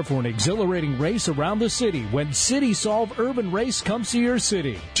prepare for an exhilarating race around the city when City Solve Urban Race comes to your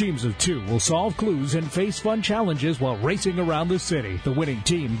city. Teams of 2 will solve clues and face fun challenges while racing around the city. The winning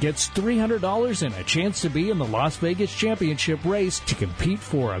team gets $300 and a chance to be in the Las Vegas Championship race to compete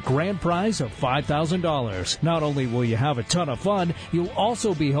for a grand prize of $5,000. Not only will you have a ton of fun, you'll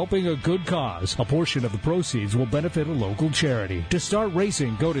also be helping a good cause. A portion of the proceeds will benefit a local charity. To start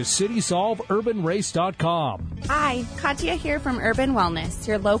racing, go to CitySolveUrbanRace.com. Hi, Katya here from Urban Wellness,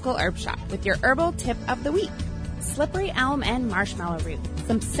 your local herb shop, with your herbal tip of the week. Slippery elm and marshmallow root.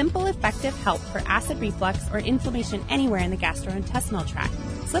 Some simple, effective help for acid reflux or inflammation anywhere in the gastrointestinal tract.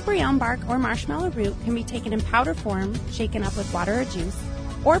 Slippery elm bark or marshmallow root can be taken in powder form, shaken up with water or juice,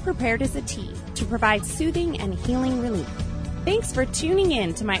 or prepared as a tea to provide soothing and healing relief. Thanks for tuning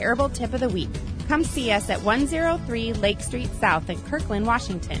in to my herbal tip of the week. Come see us at 103 Lake Street South in Kirkland,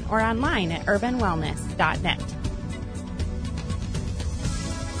 Washington, or online at urbanwellness.net.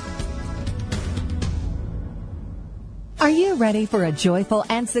 Are you ready for a joyful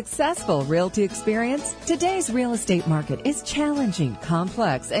and successful realty experience? Today's real estate market is challenging,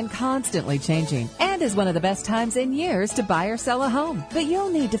 complex, and constantly changing, and is one of the best times in years to buy or sell a home. But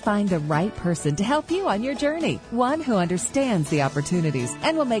you'll need to find the right person to help you on your journey, one who understands the opportunities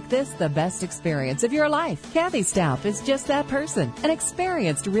and will make this the best experience of your life. Kathy Stauff is just that person, an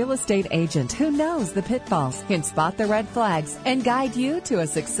experienced real estate agent who knows the pitfalls, can spot the red flags, and guide you to a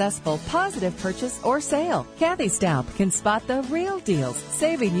successful, positive purchase or sale. Kathy Stauff can spot the real deals,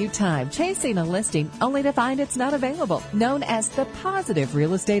 saving you time chasing a listing only to find it's not available. Known as the Positive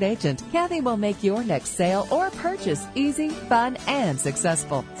Real Estate Agent, Kathy will make your next sale or purchase easy, fun, and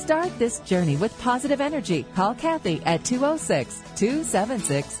successful. Start this journey with positive energy. Call Kathy at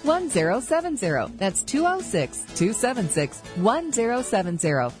 206-276-1070. That's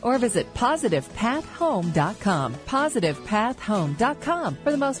 206-276-1070. Or visit PositivePathHome.com. PositivePathHome.com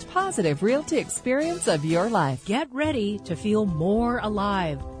for the most positive realty experience of your life. Get ready to feel more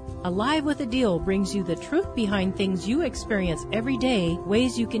alive. Alive with a Deal brings you the truth behind things you experience every day,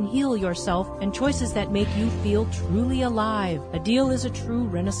 ways you can heal yourself, and choices that make you feel truly alive. A Deal is a true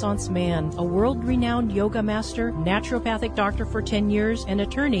Renaissance man, a world-renowned yoga master, naturopathic doctor for 10 years, an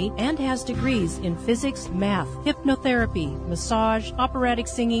attorney, and has degrees in physics, math, hypnotherapy, massage, operatic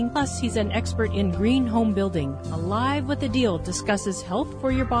singing, plus he's an expert in green home building. Alive with a Deal discusses health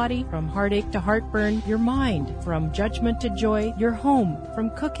for your body, from heartache to heartburn, your mind, from judgment to joy, your home,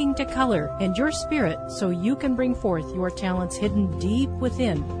 from cooking to color, and your spirit, so you can bring forth your talents hidden deep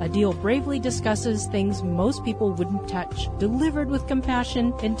within. A Deal bravely discusses things most people wouldn't touch, delivered with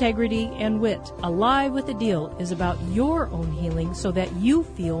compassion, integrity, and wit. Alive with a Deal is about your own healing so that you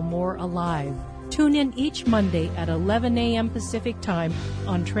feel more alive. Tune in each Monday at 11 a.m. Pacific Time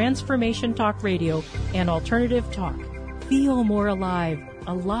on Transformation Talk Radio and Alternative Talk. Feel more alive.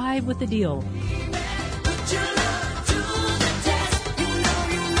 Alive with a Deal.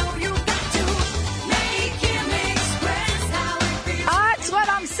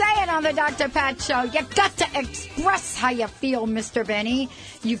 On the Dr. Pat Show, you got to express how you feel, Mr. Benny.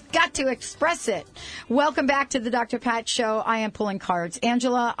 You've got to express it. Welcome back to the Dr. Pat Show. I am pulling cards.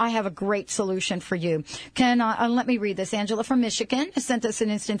 Angela, I have a great solution for you. Let me read this. Angela from Michigan sent us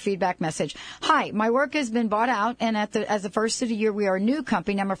an instant feedback message. Hi, my work has been bought out, and as the first of the year, we are a new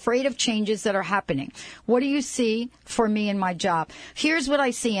company. I'm afraid of changes that are happening. What do you see for me and my job? Here's what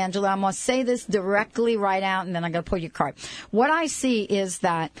I see, Angela. I'm going to say this directly right out, and then I'm going to pull your card. What I see is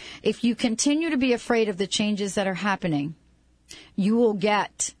that if you continue to be afraid of the changes that are happening, you will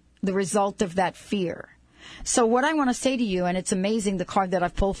get the result of that fear. So what I want to say to you, and it's amazing the card that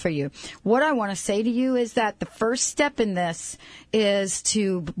I've pulled for you, what I want to say to you is that the first step in this is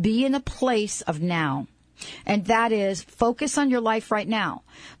to be in a place of now. And that is focus on your life right now,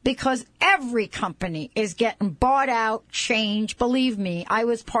 because every company is getting bought out, changed. Believe me, I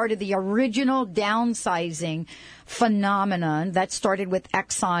was part of the original downsizing phenomenon that started with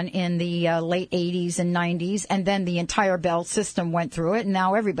Exxon in the late 80s and 90s, and then the entire Bell system went through it, and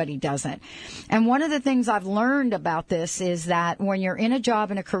now everybody does it. And one of the things I've learned about this is that when you're in a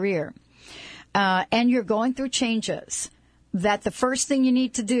job and a career, and you're going through changes, that the first thing you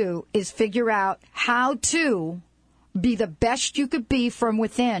need to do is figure out how to be the best you could be from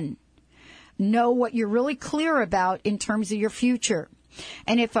within. Know what you're really clear about in terms of your future.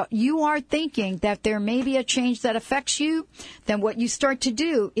 And if you are thinking that there may be a change that affects you, then what you start to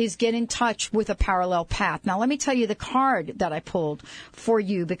do is get in touch with a parallel path. Now, let me tell you the card that I pulled for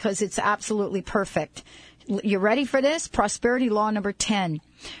you, because it's absolutely perfect. You ready for this? Prosperity Law number 10.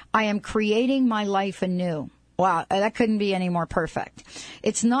 I am creating my life anew. Wow, that couldn't be any more perfect.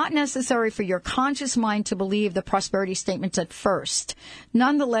 It's not necessary for your conscious mind to believe the prosperity statements at first.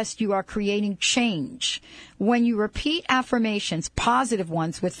 Nonetheless, you are creating change. When you repeat affirmations, positive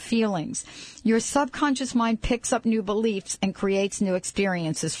ones with feelings, your subconscious mind picks up new beliefs and creates new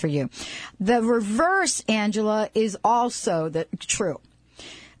experiences for you. The reverse, Angela, is also true.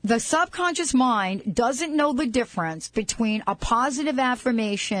 The subconscious mind doesn't know the difference between a positive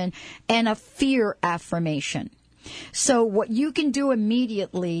affirmation and a fear affirmation. So what you can do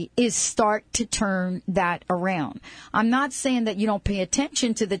immediately is start to turn that around. I'm not saying that you don't pay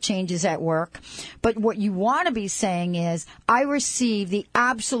attention to the changes at work, but what you want to be saying is, I receive the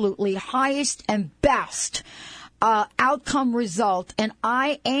absolutely highest and best outcome result, and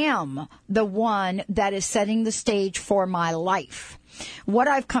I am the one that is setting the stage for my life. What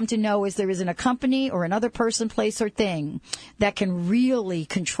I've come to know is there isn't a company or another person, place, or thing that can really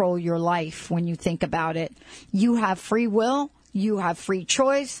control your life when you think about it. You have free will, you have free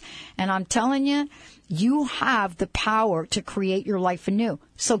choice, and I'm telling you, you have the power to create your life anew.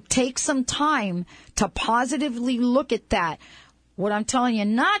 So take some time to positively look at that. What I'm telling you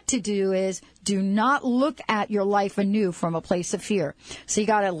not to do is do not look at your life anew from a place of fear. So you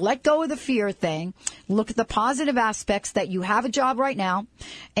got to let go of the fear thing. Look at the positive aspects that you have a job right now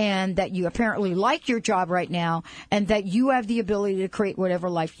and that you apparently like your job right now and that you have the ability to create whatever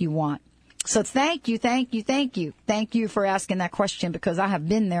life you want. So thank you for asking that question because I have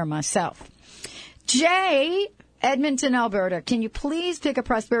been there myself. Jay, Edmonton, Alberta, can you please pick a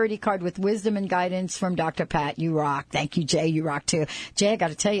prosperity card with wisdom and guidance from Dr. Pat? You rock. Thank you, Jay. You rock, too. Jay, I got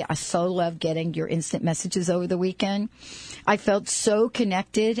to tell you, I so love getting your instant messages over the weekend. I felt so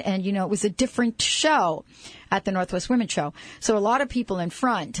connected, and, it was a different show at the Northwest Women's Show. So a lot of people in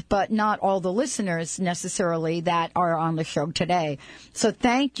front, but not all the listeners necessarily that are on the show today. So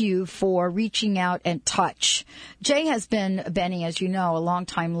thank you for reaching out and touch. Jay has been, Benny, as you know, a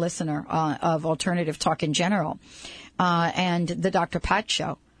longtime listener of Alternative Talk in general, and the Dr. Pat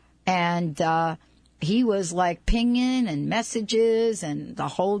Show. And he was like pinging and messages and the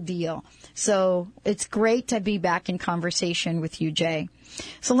whole deal. So it's great to be back in conversation with you, Jay.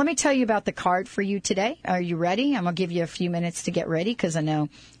 So let me tell you about the card for you today. Are you ready? I'm going to give you a few minutes to get ready because I know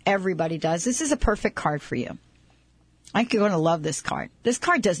everybody does. This is a perfect card for you. I'm going to love this card. This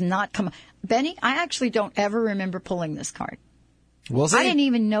card does not come. Benny, I actually don't ever remember pulling this card. We'll see. I didn't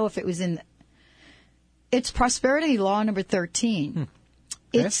even know if it was in. It's Prosperity Law number 13.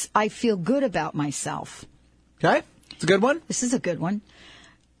 Okay. It's I feel good about myself. Okay. It's a good one. This is a good one.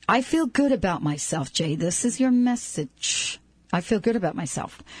 I feel good about myself, Jay. This is your message. I feel good about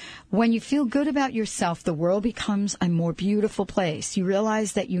myself. When you feel good about yourself, the world becomes a more beautiful place. You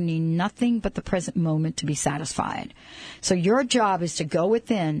realize that you need nothing but the present moment to be satisfied. So your job is to go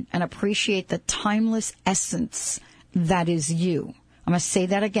within and appreciate the timeless essence that is you. I'm going to say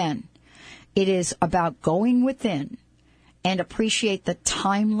that again. It is about going within and appreciate the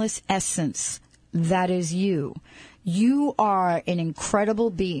timeless essence that is you. You are an incredible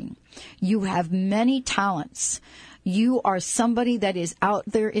being. You have many talents. You are somebody that is out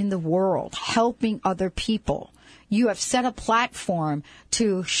there in the world helping other people. You have set a platform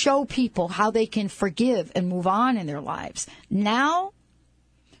to show people how they can forgive and move on in their lives. Now,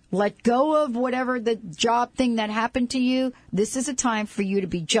 let go of whatever the job thing that happened to you. This is a time for you to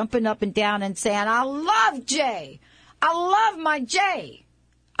be jumping up and down and saying, I love Jay. I love my Jay.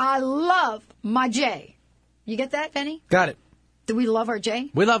 I love my Jay. You get that, Benny? Got it. Do we love our Jay?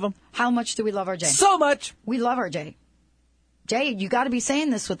 We love him. How much do we love our Jay? So much. We love our Jay. Jay, you got to be saying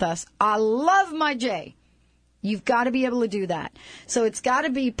this with us. I love my Jay. You've got to be able to do that. So it's got to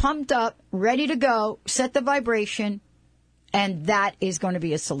be pumped up, ready to go, set the vibration, and that is going to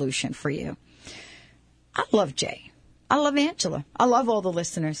be a solution for you. I love Jay. I love Angela. I love all the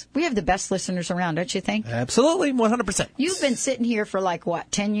listeners. We have the best listeners around, don't you think? Absolutely, 100%. You've been sitting here for like, what,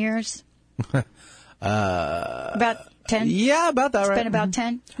 10 years? About 10? Yeah, about that, it's right? It's been about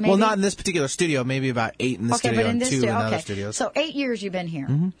 10, maybe? Well, not in this particular studio. Maybe about 8 in the studio and 2 in other studios. So 8 years you've been here.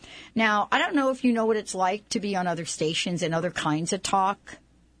 Mm-hmm. Now, I don't know if you know what it's like to be on other stations and other kinds of talk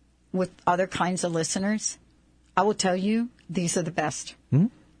with other kinds of listeners. I will tell you, these are the best. Mm-hmm.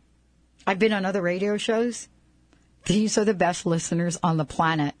 I've been on other radio shows. These are the best listeners on the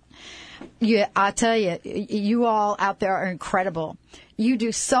planet. Yeah, I tell you, you all out there are incredible. You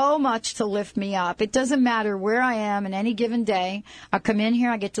do so much to lift me up. It doesn't matter where I am in any given day. I come in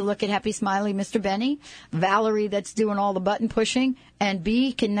here, I get to look at happy, smiley Mr. Benny, Valerie that's doing all the button pushing, and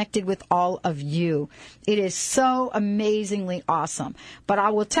be connected with all of you. It is so amazingly awesome. But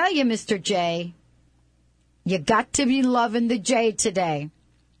I will tell you, Mr. J, you got to be loving the J today.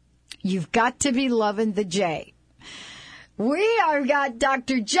 You've got to be loving the J. We are got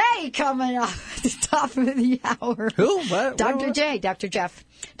Dr. J coming up at the top of the hour. Who? What? Dr. What? J, Dr. Jeff.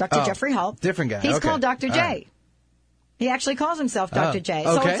 Dr. Jeffrey Hull. Different guy. He's Okay. called Dr. J. All right. He actually calls himself Dr. J.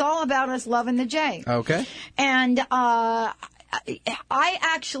 So okay. it's all about us loving the J. Okay. And I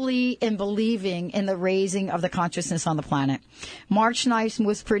actually am believing in the raising of the consciousness on the planet. March 9th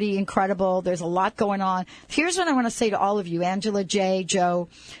was pretty incredible. There's a lot going on. Here's what I want to say to all of you, Angela, Jay, Joe,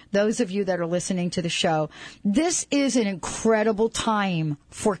 those of you that are listening to the show. This is an incredible time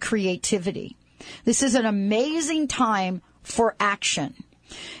for creativity. This is an amazing time for action.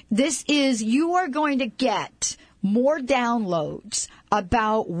 You are going to get more downloads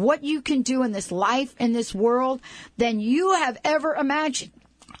about what you can do in this life, in this world, than you have ever imagined.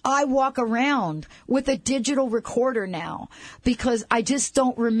 I walk around with a digital recorder now because I just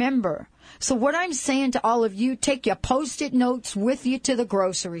don't remember. So what I'm saying to all of you, take your Post-it notes with you to the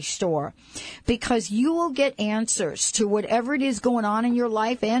grocery store because you will get answers to whatever it is going on in your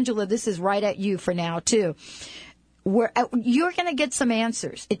life. Angela, this is right at you for now, too. You're going to get some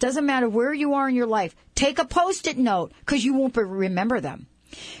answers. It doesn't matter where you are in your life. Take a Post-it note because you won't remember them.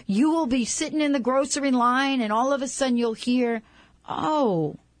 You will be sitting in the grocery line and all of a sudden you'll hear,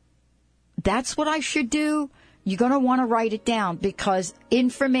 oh, that's what I should do. You're going to want to write it down because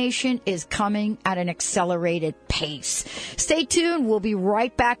information is coming at an accelerated pace. Stay tuned. We'll be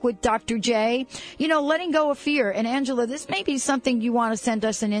right back with Dr. J. You know, letting go of fear. And Angela, this may be something you want to send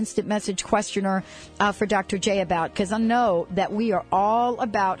us an instant message questioner for Dr. J about because I know that we are all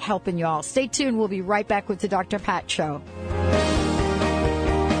about helping y'all. Stay tuned. We'll be right back with the Dr. Pat Show.